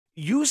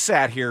you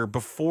sat here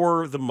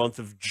before the month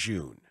of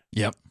June.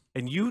 Yep.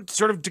 And you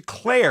sort of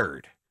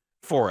declared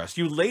for us.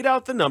 You laid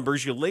out the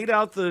numbers, you laid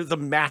out the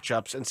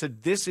matchups and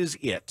said, this is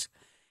it.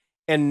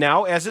 And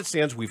now, as it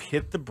stands, we've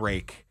hit the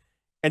break,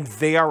 and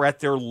they are at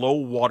their low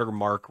water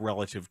mark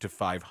relative to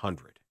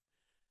 500.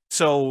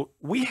 So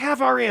we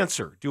have our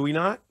answer, do we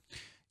not?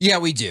 Yeah,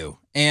 we do.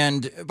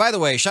 And by the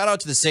way, shout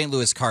out to the St.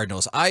 Louis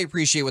Cardinals. I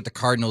appreciate what the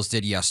Cardinals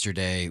did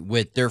yesterday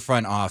with their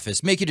front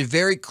office, making it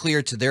very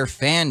clear to their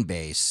fan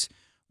base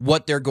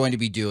what they're going to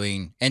be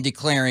doing and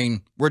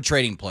declaring we're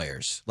trading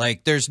players.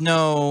 Like, there's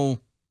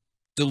no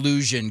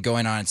delusion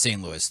going on in St.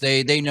 Louis.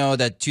 They know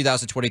that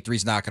 2023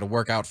 is not going to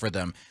work out for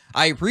them.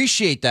 I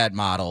appreciate that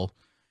model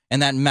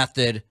and that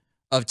method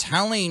of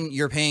telling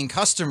your paying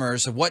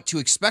customers of what to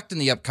expect in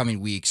the upcoming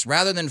weeks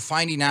rather than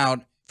finding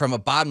out from a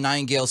Bob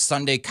Nightingale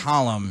Sunday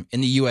column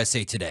in the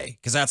USA Today,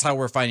 because that's how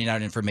we're finding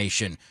out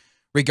information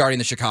regarding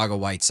the Chicago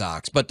White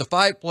Sox. But the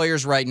 5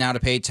 players right now to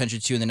pay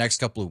attention to in the next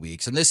couple of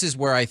weeks, and this is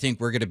where I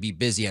think we're going to be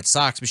busy at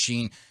Sox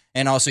Machine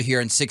and also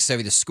here in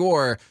 670 The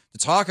Score to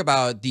talk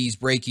about these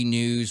breaking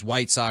news,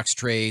 White Sox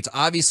trades.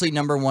 Obviously,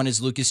 number 1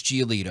 is Lucas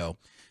Giolito.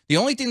 The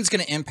only thing that's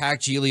going to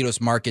impact Giolito's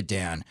market,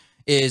 Dan,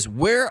 is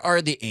where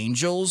are the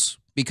Angels?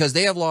 Because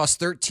they have lost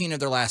 13 of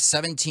their last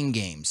 17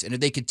 games. And if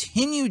they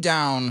continue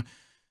down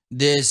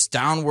this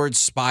downward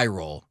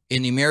spiral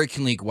in the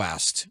American League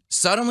West,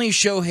 suddenly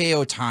Shohei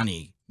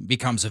Ohtani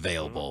becomes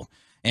available.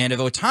 And if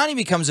Ohtani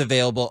becomes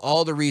available,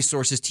 all the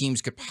resources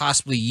teams could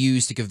possibly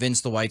use to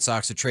convince the White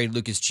Sox to trade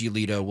Lucas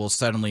Giolito will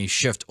suddenly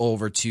shift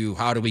over to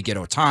how do we get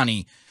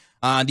Ohtani.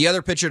 The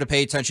other pitcher to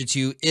pay attention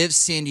to if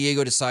San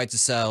Diego decides to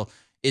sell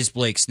is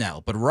Blake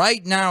Snell. But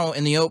right now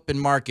in the open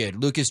market,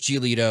 Lucas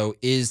Giolito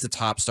is the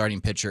top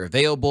starting pitcher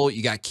available.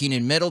 You got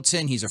Keenan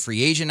Middleton. He's a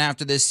free agent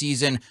after this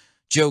season.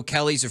 Joe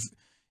Kelly's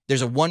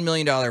there's a $1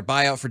 million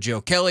buyout for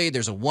Joe Kelly.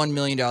 There's a $1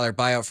 million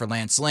buyout for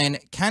Lance Lynn.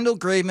 Kendall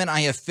Graveman,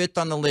 I have 5th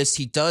on the list.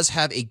 He does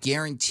have a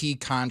guaranteed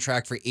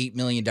contract for $8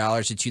 million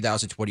in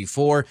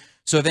 2024.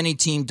 So if any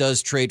team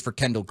does trade for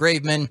Kendall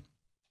Graveman,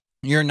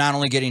 you're not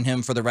only getting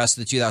him for the rest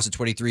of the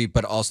 2023,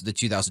 but also the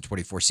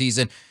 2024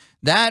 season.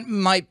 That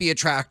might be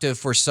attractive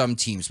for some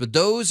teams. But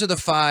those are the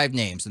 5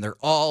 names, and they're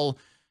all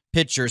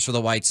pitchers for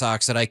the White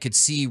Sox that I could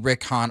see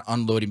Rick Hahn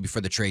unloading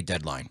before the trade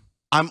deadline.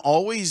 I'm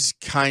always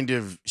kind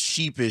of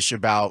sheepish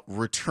about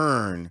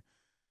return,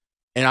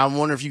 and I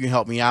wonder if you can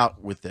help me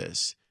out with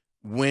this.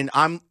 If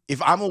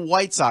I'm a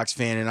White Sox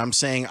fan and I'm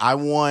saying I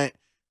want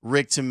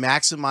Rick to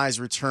maximize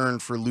return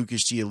for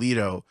Lucas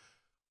Giolito,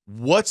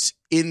 what's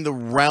in the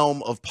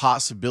realm of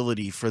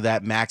possibility for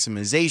that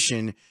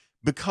maximization?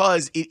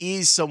 Because it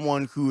is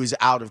someone who is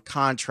out of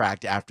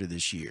contract after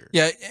this year.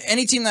 Yeah,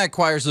 any team that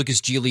acquires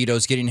Lucas Giolito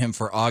is getting him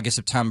for August,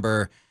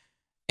 September,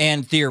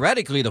 and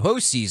theoretically, the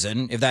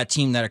postseason, if that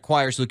team that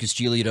acquires Lucas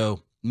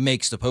Giolito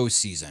makes the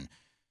postseason.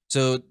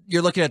 So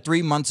you're looking at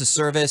 3 months of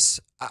service.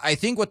 I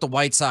think what the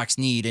White Sox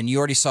need, and you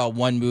already saw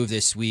one move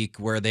this week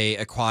where they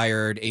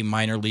acquired a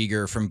minor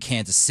leaguer from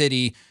Kansas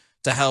City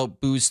to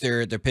help boost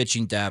their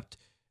pitching depth.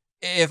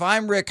 If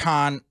I'm Rick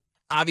Hahn,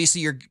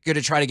 obviously you're going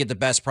to try to get the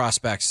best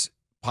prospects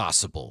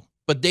possible,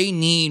 but they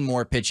need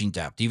more pitching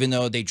depth, even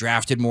though they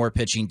drafted more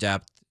pitching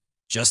depth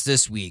just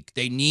this week.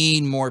 They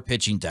need more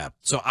pitching depth.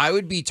 So I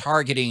would be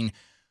targeting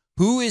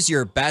who is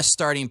your best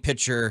starting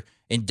pitcher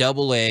in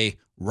Double-A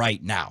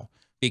right now.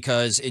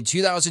 Because in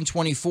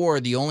 2024,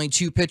 the only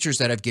 2 pitchers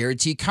that have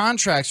guaranteed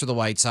contracts for the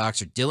White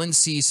Sox are Dylan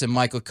Cease and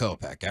Michael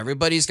Kopech.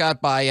 Everybody's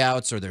got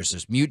buyouts or there's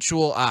this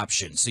mutual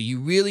option. So you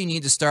really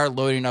need to start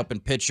loading up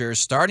in pitchers,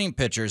 starting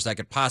pitchers that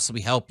could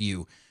possibly help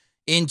you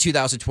in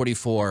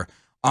 2024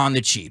 on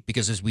the cheap.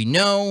 Because as we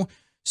know,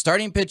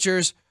 starting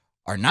pitchers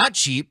are not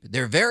cheap.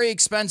 They're very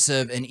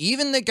expensive. And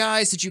even the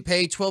guys that you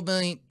pay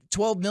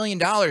 $12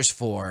 million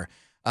for,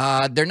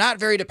 they're not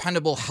very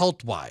dependable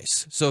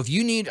health-wise. So if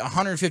you need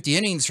 150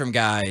 innings from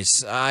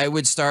guys, I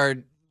would start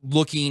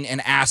looking and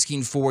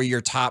asking for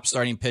your top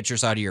starting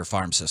pitchers out of your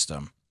farm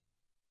system.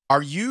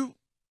 Are you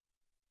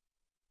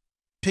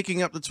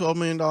picking up the $12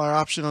 million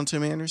option on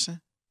Tim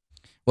Anderson?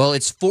 Well,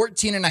 it's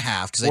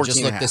 14.5 because I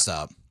just looked this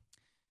up.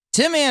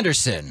 Tim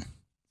Anderson,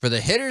 for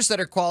the hitters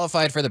that are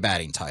qualified for the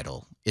batting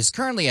title, is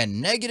currently a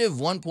negative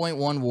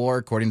 1.1 WAR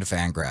according to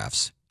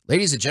Fangraphs.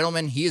 Ladies and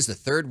gentlemen, he is the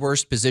 3rd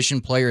worst position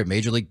player in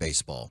Major League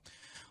Baseball.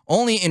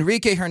 Only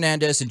Enrique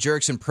Hernandez and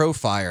Jurickson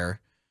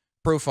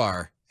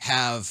Profar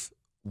have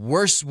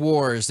worse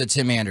WARs than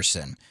Tim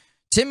Anderson.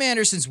 Tim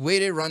Anderson's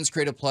weighted runs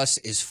created plus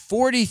is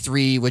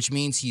 43, which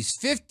means he's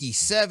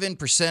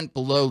 57%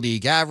 below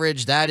league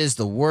average. That is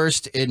the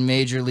worst in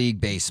Major League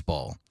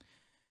Baseball.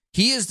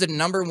 He is the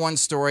number 1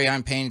 story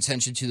I'm paying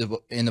attention to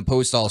in the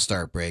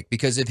post-All-Star break,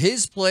 because if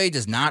his play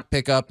does not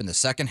pick up in the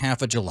second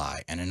half of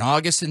July and in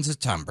August and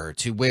September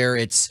to where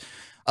it's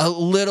a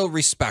little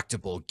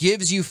respectable,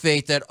 gives you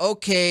faith that,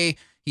 okay,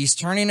 he's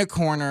turning a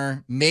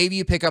corner, maybe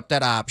you pick up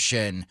that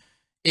option.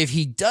 If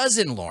he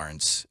doesn't,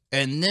 Lawrence,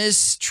 and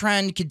this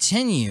trend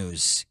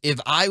continues,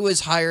 if I was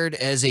hired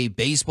as a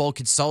baseball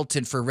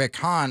consultant for Rick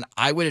Hahn,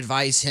 I would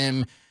advise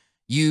him,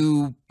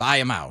 you buy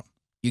him out.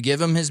 You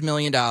give him his $1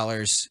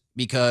 million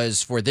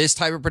because for this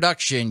type of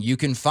production, you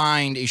can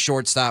find a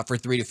shortstop for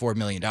 $3 to $4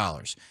 million.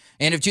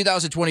 And if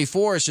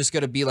 2024 is just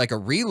going to be like a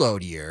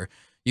reload year,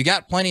 you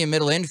got plenty of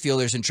middle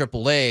infielders in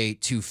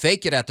AAA to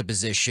fake it at the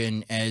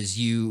position as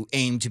you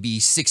aim to be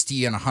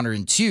 60 and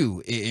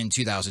 102 in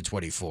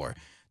 2024.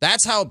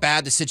 That's how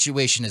bad the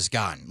situation has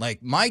gotten.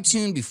 Like, my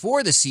tune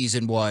before the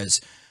season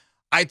was,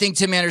 I think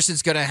Tim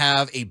Anderson's going to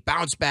have a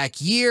bounce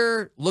back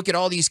year. Look at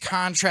all these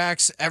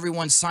contracts.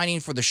 Everyone's signing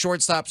for the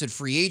shortstops at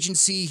free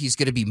agency. He's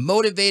going to be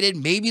motivated.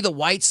 Maybe the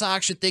White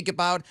Sox should think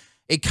about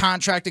a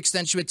contract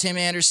extension with Tim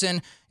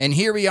Anderson. And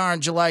here we are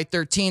on July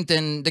 13th,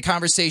 and the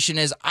conversation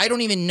is, I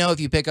don't even know if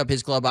you pick up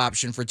his club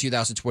option for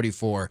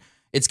 2024.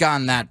 It's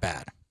gotten that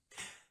bad.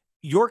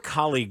 Your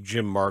colleague,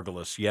 Jim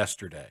Margulis,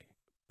 yesterday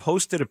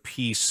posted a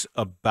piece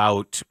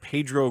about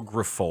Pedro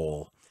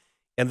Grifol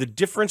and the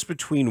difference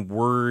between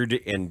word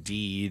and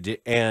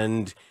deed.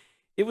 And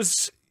it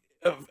was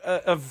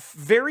a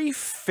very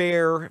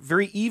fair,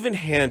 very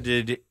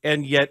even-handed,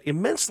 and yet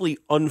immensely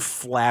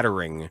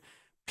unflattering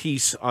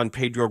piece on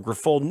Pedro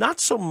Grifol. Not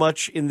so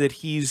much in that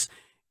he's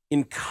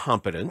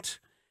incompetent.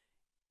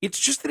 It's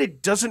just that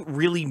it doesn't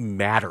really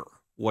matter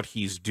what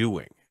he's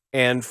doing.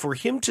 And for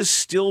him to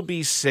still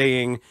be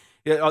saying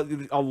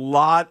a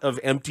lot of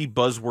empty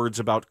buzzwords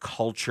about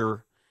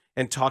culture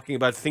and talking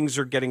about things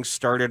are getting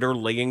started or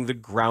laying the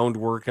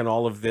groundwork and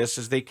all of this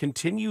as they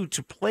continue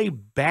to play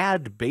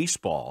bad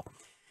baseball.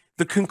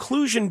 The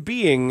conclusion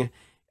being,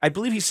 I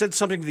believe he said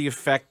something to the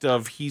effect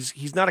of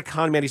he's not a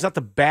con man, he's not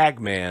the bag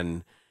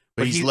man,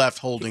 but he's left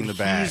holding the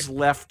bag. He's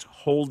left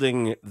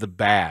holding the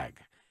bag.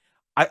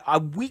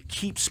 We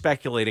keep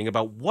speculating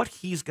about what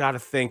he's got to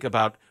think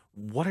about.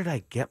 What did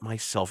I get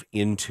myself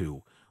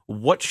into?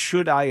 What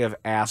should I have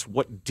asked?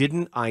 What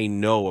didn't I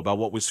know about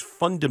what was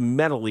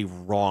fundamentally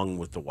wrong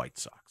with the White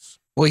Sox?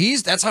 Well,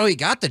 that's how he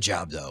got the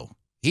job, though.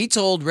 He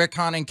told Rick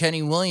Hahn and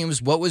Kenny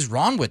Williams what was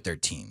wrong with their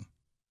team.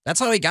 That's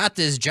how he got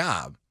this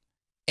job.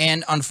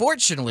 And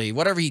unfortunately,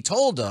 whatever he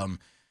told them,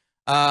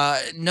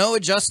 no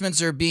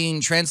adjustments are being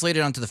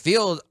translated onto the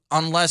field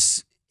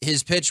unless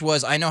his pitch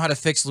was, I know how to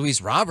fix Luis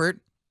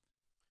Robert.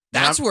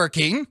 That's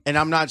working. And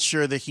I'm not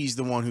sure that he's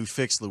the one who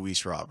fixed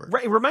Luis Robert.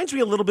 Right. It reminds me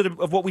a little bit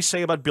of what we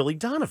say about Billy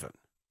Donovan,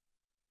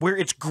 where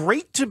it's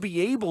great to be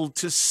able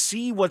to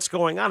see what's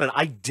going on and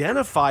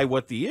identify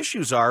what the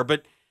issues are,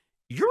 but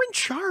you're in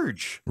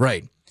charge.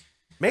 Right.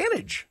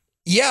 Manage.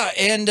 Yeah,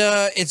 and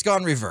it's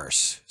gone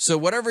reverse. So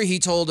whatever he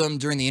told him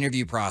during the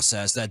interview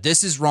process, that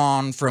this is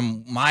wrong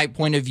from my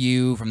point of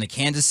view, from the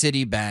Kansas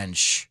City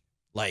bench,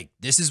 like,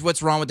 this is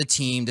what's wrong with the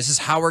team, this is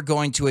how we're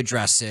going to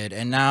address it,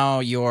 and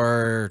now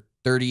you're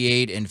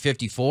 38 and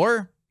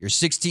 54. You're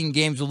 16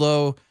 games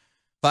below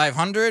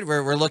 500.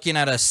 We're looking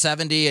at a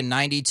 70 and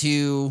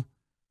 92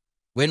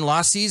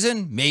 win-loss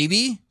season,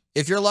 maybe,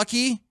 if you're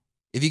lucky.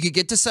 If you could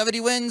get to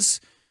 70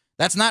 wins,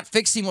 that's not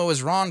fixing what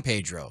was wrong,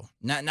 Pedro.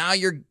 Now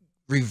you're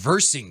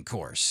reversing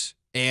course.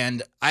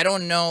 And I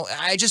don't know.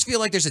 I just feel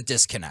like there's a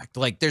disconnect.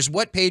 Like, there's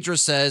what Pedro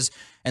says,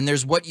 and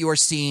there's what you are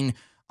seeing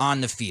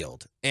on the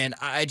field. And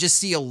I just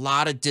see a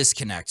lot of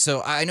disconnect.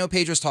 So I know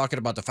Pedro's talking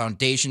about the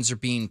foundations are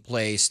being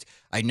placed.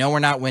 I know we're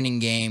not winning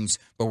games,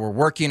 but we're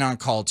working on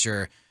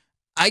culture.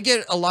 I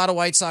get a lot of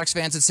White Sox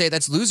fans that say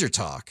that's loser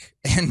talk.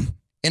 And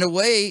in a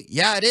way,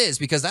 yeah, it is,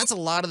 because that's a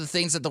lot of the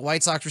things that the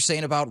White Sox were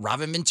saying about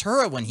Robin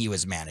Ventura when he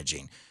was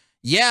managing.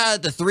 Yeah,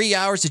 the 3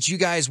 hours that you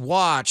guys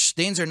watch,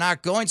 things are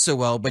not going so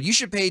well, but you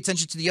should pay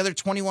attention to the other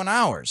 21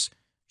 hours.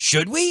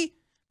 Should we?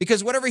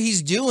 Because whatever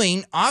he's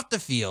doing off the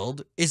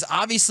field is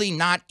obviously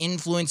not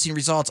influencing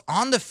results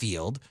on the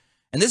field.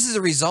 And this is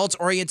a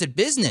results-oriented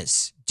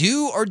business.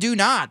 Do or do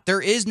not.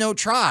 There is no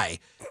try.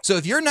 So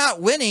if you're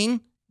not winning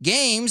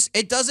games,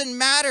 it doesn't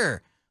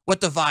matter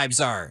what the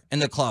vibes are in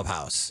the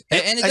clubhouse.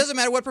 And it doesn't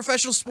matter what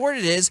professional sport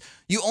it is.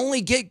 You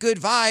only get good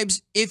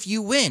vibes if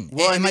you win.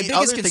 Well, and my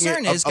biggest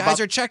concern is guys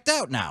are checked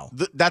out now.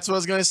 That's what I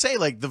was going to say.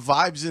 Like, the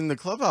vibes in the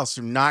clubhouse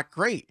are not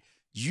great.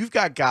 You've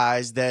got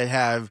guys that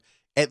have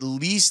at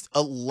least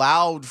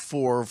allowed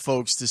for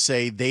folks to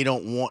say they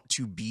don't want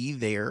to be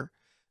there,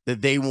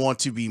 that they want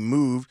to be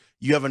moved.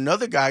 You have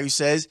another guy who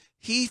says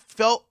he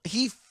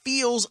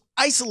feels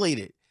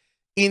isolated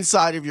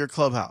inside of your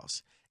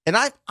clubhouse. And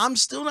I'm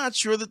still not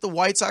sure that the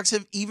White Sox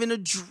have even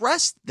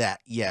addressed that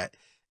yet.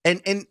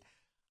 And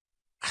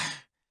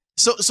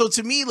so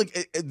to me,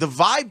 like, the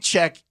vibe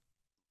check,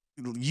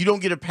 you don't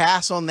get a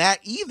pass on that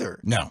either.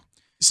 No.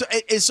 So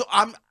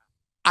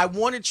I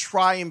want to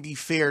try and be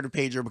fair to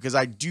Pedro, because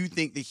I do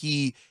think that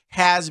he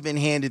has been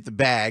handed the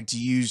bag, to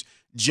use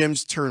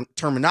Jim's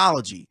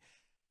terminology.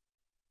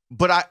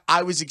 But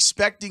I was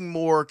expecting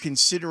more,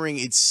 considering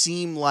it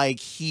seemed like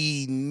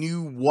he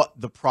knew what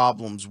the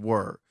problems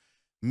were.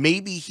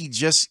 Maybe he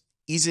just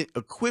isn't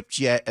equipped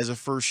yet as a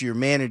first-year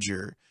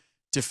manager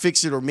to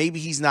fix it, or maybe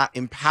he's not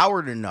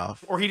empowered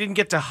enough. Or he didn't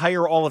get to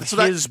hire all of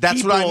his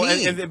that's people. What I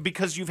mean. And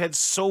because you've had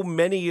so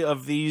many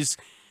of these,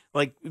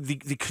 like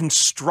the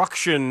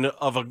construction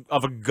of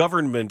a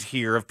government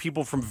here, of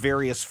people from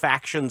various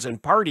factions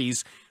and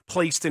parties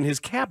placed in his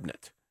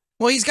cabinet.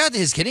 Well, he's got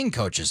his hitting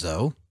coaches,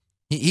 though.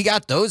 He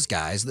got those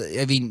guys.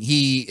 I mean,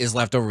 he is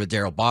left over with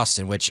Daryl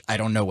Boston, which I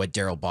don't know what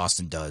Daryl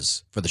Boston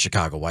does for the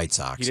Chicago White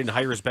Sox. He didn't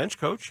hire his bench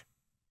coach?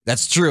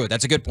 That's true.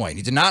 That's a good point.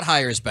 He did not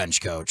hire his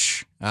bench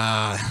coach.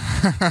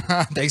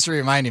 Thanks for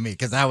reminding me,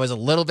 because that was a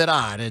little bit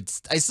odd.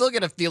 I still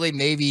get a feeling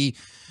maybe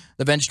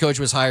the bench coach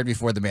was hired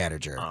before the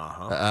manager.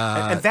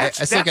 And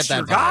that's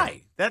your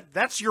guy.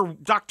 That's your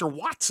Dr.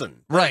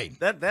 Watson. Right.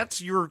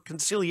 That's your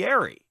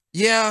consigliere.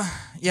 Yeah,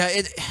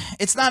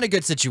 it's not a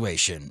good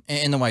situation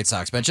in the White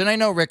Sox bench. And I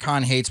know Rick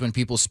Hahn hates when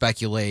people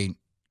speculate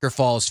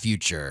Griffol's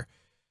future.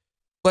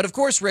 But of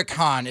course Rick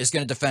Hahn is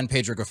going to defend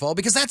Pedro Grifol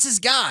because that's his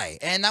guy.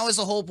 And that was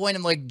the whole point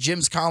of like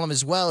Jim's column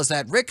as well, is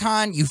that Rick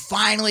Hahn, you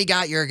finally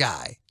got your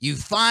guy. You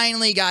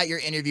finally got your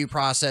interview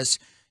process.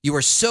 You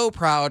were so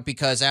proud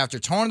because after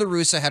Tony La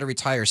Russa had to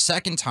retire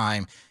second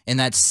time in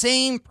that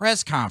same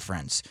press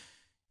conference,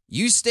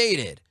 you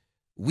stated,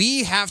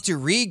 we have to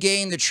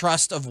regain the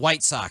trust of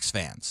White Sox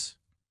fans.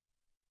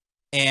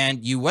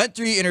 And you went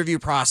through your interview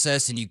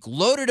process and you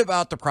gloated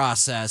about the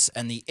process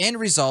and the end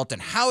result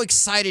and how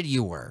excited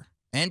you were.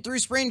 And through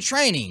spring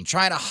training,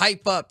 trying to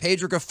hype up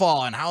Pedro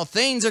Grifol and how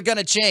things are going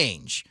to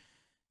change.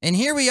 And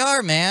here we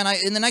are, man.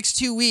 In the next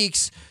 2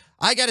 weeks,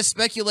 I got to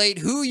speculate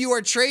who you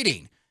are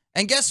trading.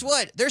 And guess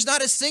what? There's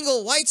not a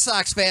single White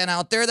Sox fan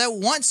out there that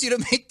wants you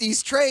to make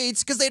these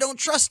trades because they don't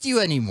trust you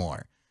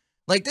anymore.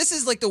 Like, this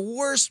is like the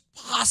worst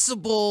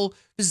possible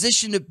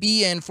position to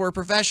be in for a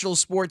professional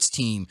sports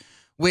team,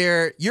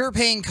 where your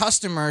paying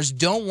customers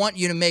don't want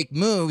you to make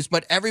moves,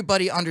 but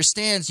everybody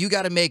understands you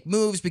got to make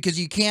moves because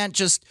you can't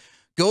just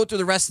go through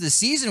the rest of the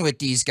season with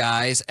these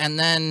guys, and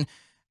then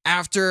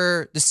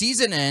after the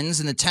season ends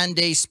in the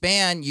 10-day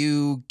span,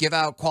 you give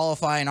out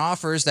qualifying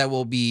offers that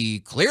will be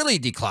clearly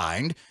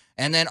declined,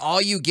 and then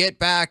all you get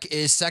back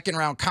is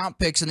second-round comp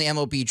picks in the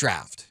MLB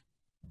draft.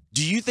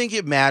 Do you think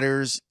it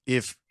matters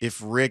if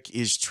Rick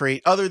is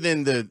other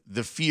than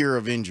the fear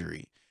of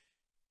injury,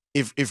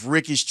 if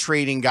Rick is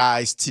trading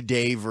guys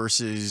today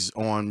versus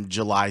on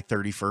July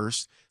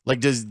 31st?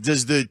 Like, does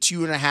the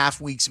 2.5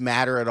 weeks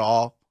matter at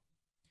all?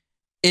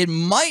 It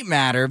might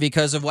matter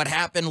because of what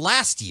happened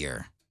last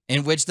year,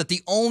 in which that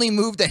the only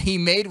move that he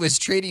made was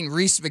trading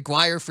Reese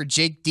McGuire for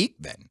Jake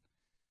Diekman.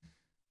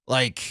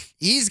 Like,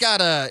 he's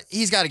gotta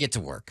get to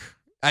work.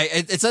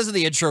 It says in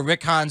the intro,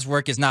 Rick Hahn's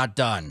work is not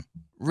done.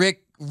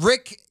 Rick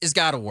has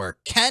got to work.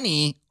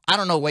 Kenny, I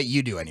don't know what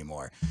you do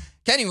anymore.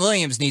 Kenny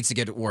Williams needs to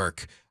get to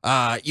work.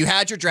 You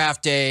had your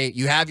draft day.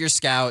 You have your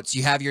scouts.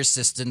 You have your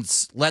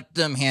assistants. Let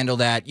them handle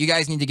that. You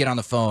guys need to get on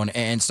the phone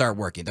and start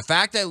working. The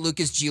fact that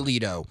Lucas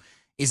Giolito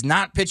is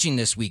not pitching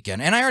this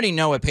weekend, and I already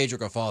know what Pedro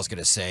Grifol is going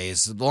to say,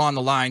 is along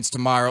the lines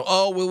tomorrow,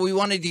 oh, well, we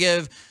wanted to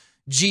give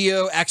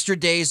Gio extra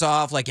days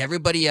off like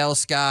everybody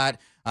else got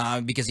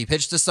because he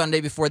pitched the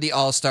Sunday before the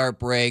All-Star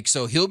break,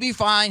 so he'll be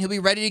fine. He'll be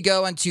ready to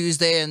go on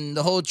Tuesday, and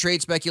the whole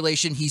trade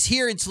speculation, he's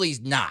here until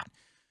he's not.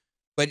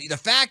 But the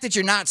fact that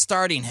you're not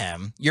starting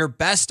him, your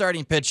best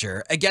starting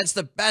pitcher, against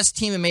the best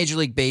team in Major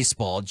League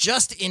Baseball,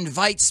 just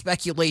invites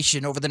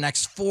speculation over the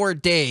next 4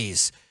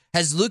 days.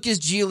 Has Lucas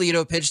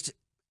Giolito pitched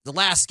the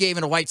last game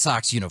in a White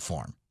Sox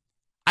uniform?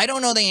 I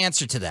don't know the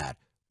answer to that,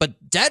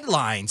 but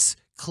deadlines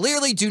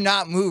clearly do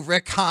not move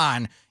Rick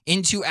Hahn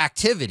into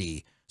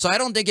activity. So I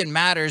don't think it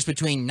matters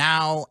between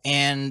now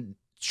and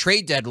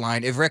trade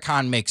deadline if Rick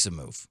Hahn makes a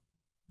move.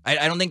 I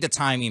don't think the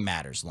timing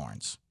matters,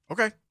 Lawrence.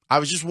 Okay. I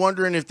was just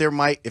wondering if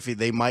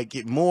they might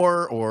get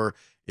more, or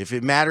if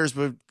it matters,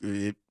 but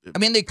I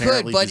mean, they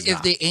could, but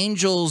if the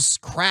Angels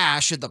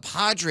crash, if the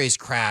Padres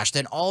crash,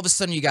 then all of a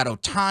sudden you got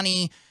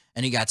Ohtani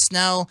and you got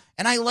Snell,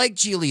 and I like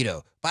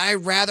Giolito, but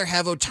I'd rather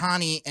have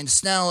Ohtani and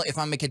Snell if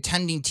I'm a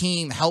contending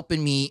team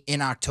helping me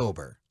in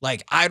October.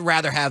 Like, I'd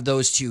rather have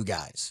those two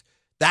guys.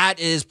 That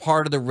is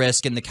part of the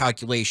risk in the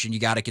calculation you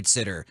got to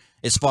consider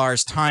as far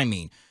as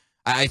timing.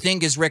 I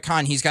think as Rick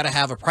Hahn, he's got to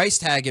have a price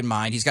tag in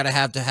mind. He's got to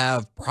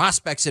have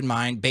prospects in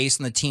mind based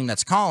on the team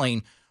that's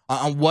calling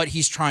on what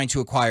he's trying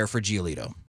to acquire for Giolito.